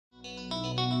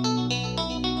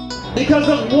because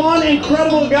of one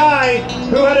incredible guy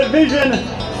who had a vision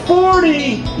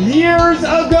 40 years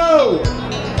ago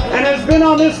and has been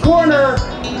on this corner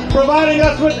providing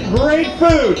us with great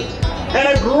food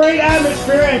and a great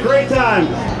atmosphere and great times.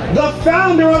 The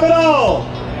founder of it all,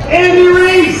 Andy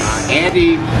Reiss.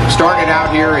 Andy started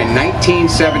out here in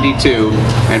 1972,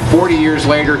 and 40 years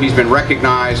later he's been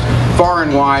recognized far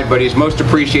and wide, but he's most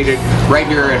appreciated right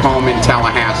here at home in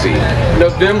Tallahassee.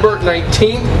 November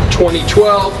 19th,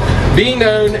 2012, be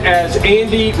known as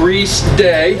Andy Reiss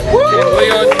Day in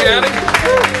Leon County.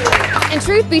 And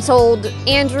truth be told,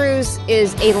 Andrew's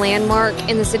is a landmark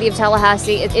in the city of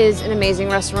Tallahassee. It is an amazing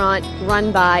restaurant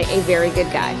run by a very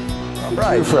good guy.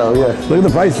 Right. Yeah. Look at the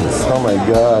prices. Oh my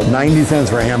God. 90 cents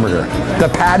for a hamburger. The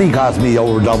patty cost me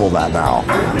over double that now.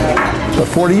 But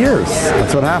 40 years,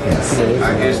 that's what happens.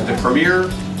 Is the premier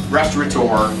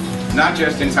restaurateur, not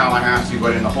just in Tallahassee,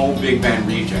 but in the whole Big Bend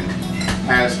region,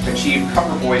 has achieved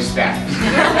cover boy status.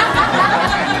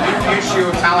 And the new issue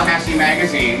of Tallahassee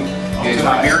Magazine is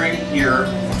premiering here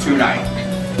tonight.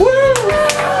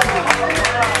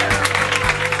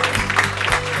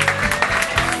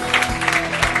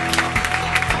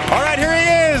 All right, here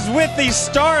he is with the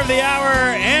star of the hour,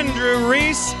 Andrew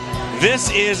Reiss.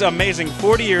 This is amazing,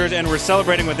 40 years, and we're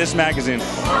celebrating with this magazine.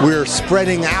 We're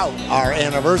spreading out our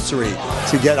anniversary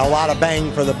to get a lot of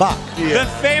bang for the buck. The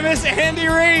famous Andy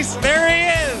Reiss, there he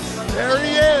is. There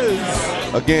he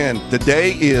is. Again,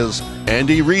 today is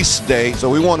Andy Reiss Day, so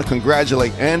we want to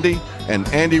congratulate Andy and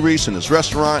Andy Reiss and his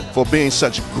restaurant for being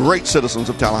such great citizens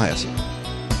of Tallahassee.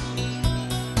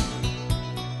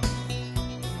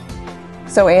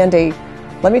 So Andy,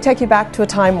 let me take you back to a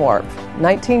time warp.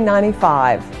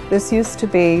 1995. This used to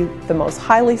be the most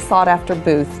highly sought after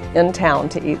booth in town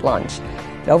to eat lunch.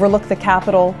 It overlooked the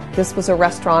Capitol. This was a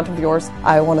restaurant of yours.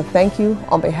 I want to thank you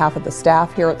on behalf of the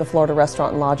staff here at the Florida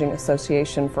Restaurant and Lodging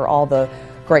Association for all the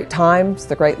great times,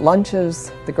 the great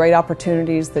lunches, the great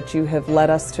opportunities that you have led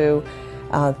us to.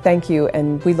 Thank you,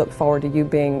 and we look forward to you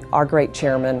being our great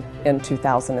chairman in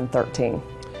 2013.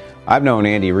 I've known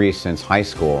Andy Reiss since high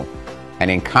school. And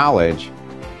in college,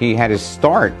 he had his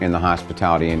start in the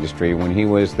hospitality industry when he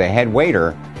was the head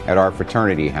waiter at our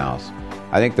fraternity house.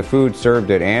 I think the food served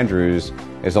at Andrew's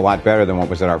is a lot better than what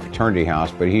was at our fraternity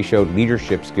house, but he showed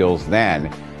leadership skills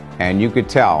then, and you could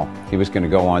tell he was going to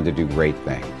go on to do great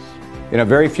things. You know,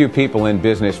 very few people in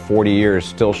business 40 years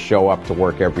still show up to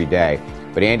work every day.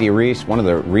 But Andy Reiss, one of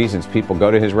the reasons people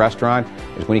go to his restaurant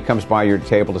is when he comes by your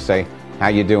table to say, "How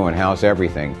you doing? How's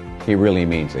everything?" He really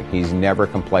means it. He's never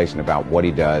complacent about what he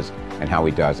does and how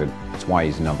he does it. That's why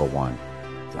he's number one.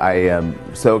 I am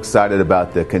so excited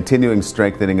about the continuing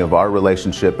strengthening of our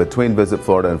relationship between Visit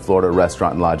Florida and Florida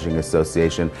Restaurant and Lodging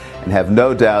Association, and have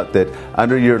no doubt that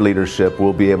under your leadership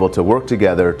we'll be able to work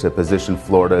together to position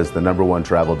Florida as the #1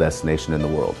 travel destination in the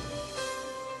world.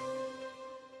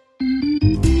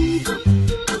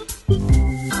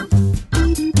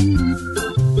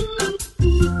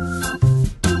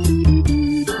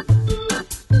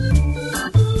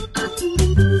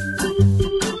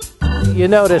 You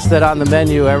notice that on the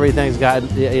menu everything's got,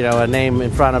 you know, a name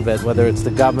in front of it, whether it's the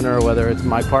governor, whether it's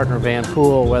my partner Van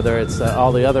Poole, whether it's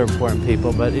all the other important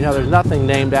people. But you know, there's nothing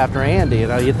named after Andy. You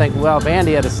know, you think, well, if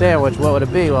Andy had a sandwich, what would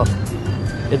it be? Well,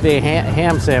 it'd be a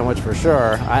ham sandwich for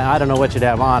sure. I don't know what you'd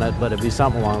have on it, but it'd be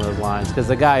something along those lines, because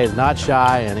the guy is not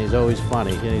shy and he's always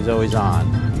funny and he's always on.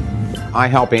 I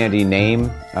help Andy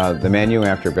name the menu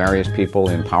after various people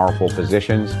in powerful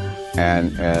positions.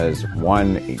 And as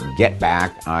one get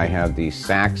back, I have the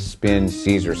Sax Spin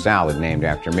Caesar salad named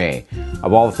after me.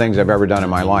 Of all the things I've ever done in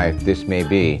my life, this may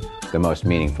be the most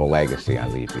meaningful legacy I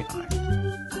leave behind.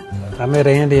 I met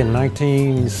Andy in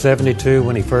 1972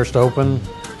 when he first opened.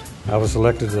 I was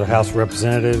elected to the House of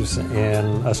Representatives,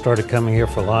 and I started coming here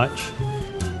for lunch.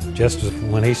 Just as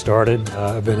when he started,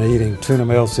 I've been eating tuna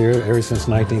melts here ever since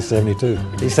 1972.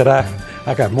 He said,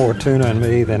 I got more tuna in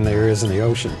me than there is in the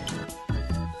ocean.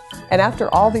 And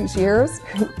after all these years,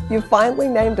 you finally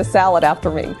named a salad after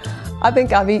me. I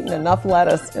think I've eaten enough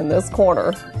lettuce in this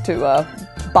corner to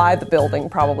buy the building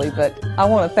probably, but I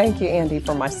want to thank you, Andy,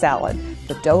 for my salad.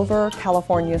 The Dover,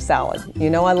 California salad. You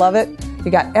know I love it.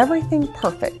 You got everything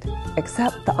perfect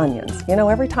except the onions. You know,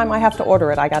 every time I have to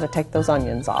order it, I got to take those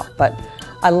onions off. But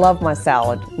I love my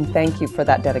salad, and thank you for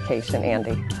that dedication,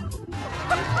 Andy.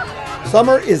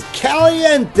 Summer is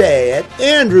caliente at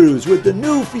Andrew's with the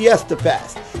new Fiesta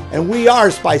Fest. And we are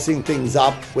spicing things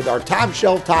up with our top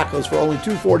shelf tacos for only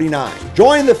 $2.49.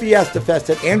 Join the Fiesta Fest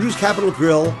at Andrew's Capitol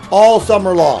Grill all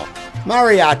summer long.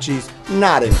 Mariachis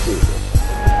not included.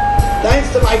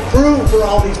 Thanks to my crew for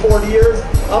all these 40 years.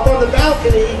 Up on the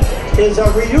balcony, is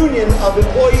a reunion of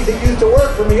employees that used to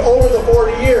work for me over the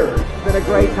 40 years. It's been a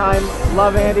great time.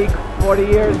 Love Andy. 40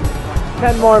 years.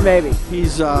 10 more maybe.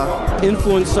 He's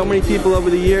influenced so many people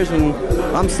over the years, and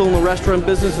I'm still in the restaurant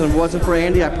business, and if it wasn't for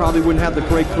Andy, I probably wouldn't have the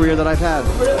great career that I've had.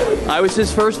 I was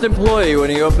his first employee when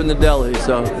he opened the deli,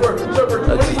 so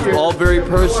that's all very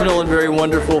personal and very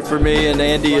wonderful for me, and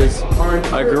Andy is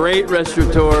a great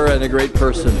restaurateur and a great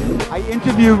person. I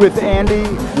interviewed with Andy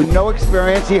with no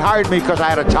experience. He hired me because I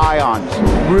had a tie on.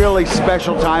 Really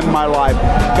special time in my life.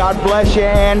 God bless you,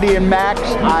 Andy and Max.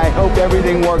 I hope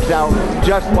everything works out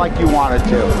just like you wanted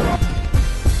to.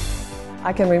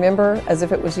 I can remember as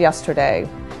if it was yesterday,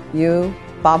 you,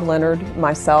 Bob Leonard,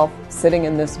 myself, sitting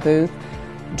in this booth,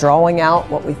 drawing out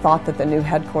what we thought that the new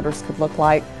headquarters could look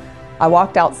like. I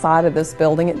walked outside of this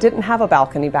building. It didn't have a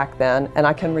balcony back then, and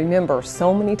I can remember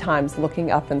so many times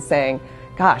looking up and saying,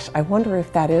 gosh, I wonder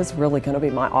if that is really going to be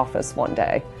my office one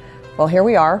day. Well, here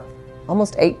we are,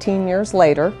 almost 18 years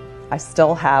later. I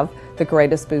still have the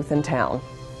greatest booth in town.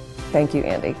 Thank you,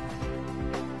 Andy.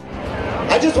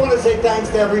 I just want to say thanks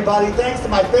to everybody. Thanks to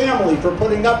my family for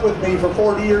putting up with me for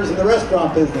 40 years in the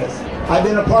restaurant business. I've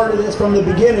been a part of this from the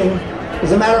beginning.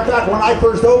 As a matter of fact, when I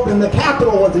first opened, the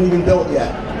Capitol wasn't even built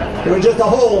yet. It was just a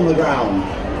hole in the ground.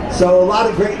 So a lot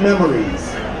of great memories.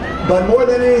 But more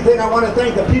than anything, I want to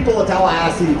thank the people of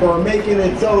Tallahassee for making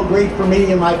it so great for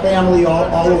me and my family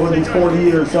all over these 40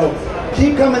 years. So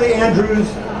keep coming to Andrews,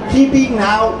 keep eating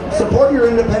out, support your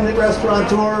independent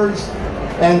restaurateurs,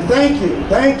 and thank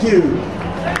you.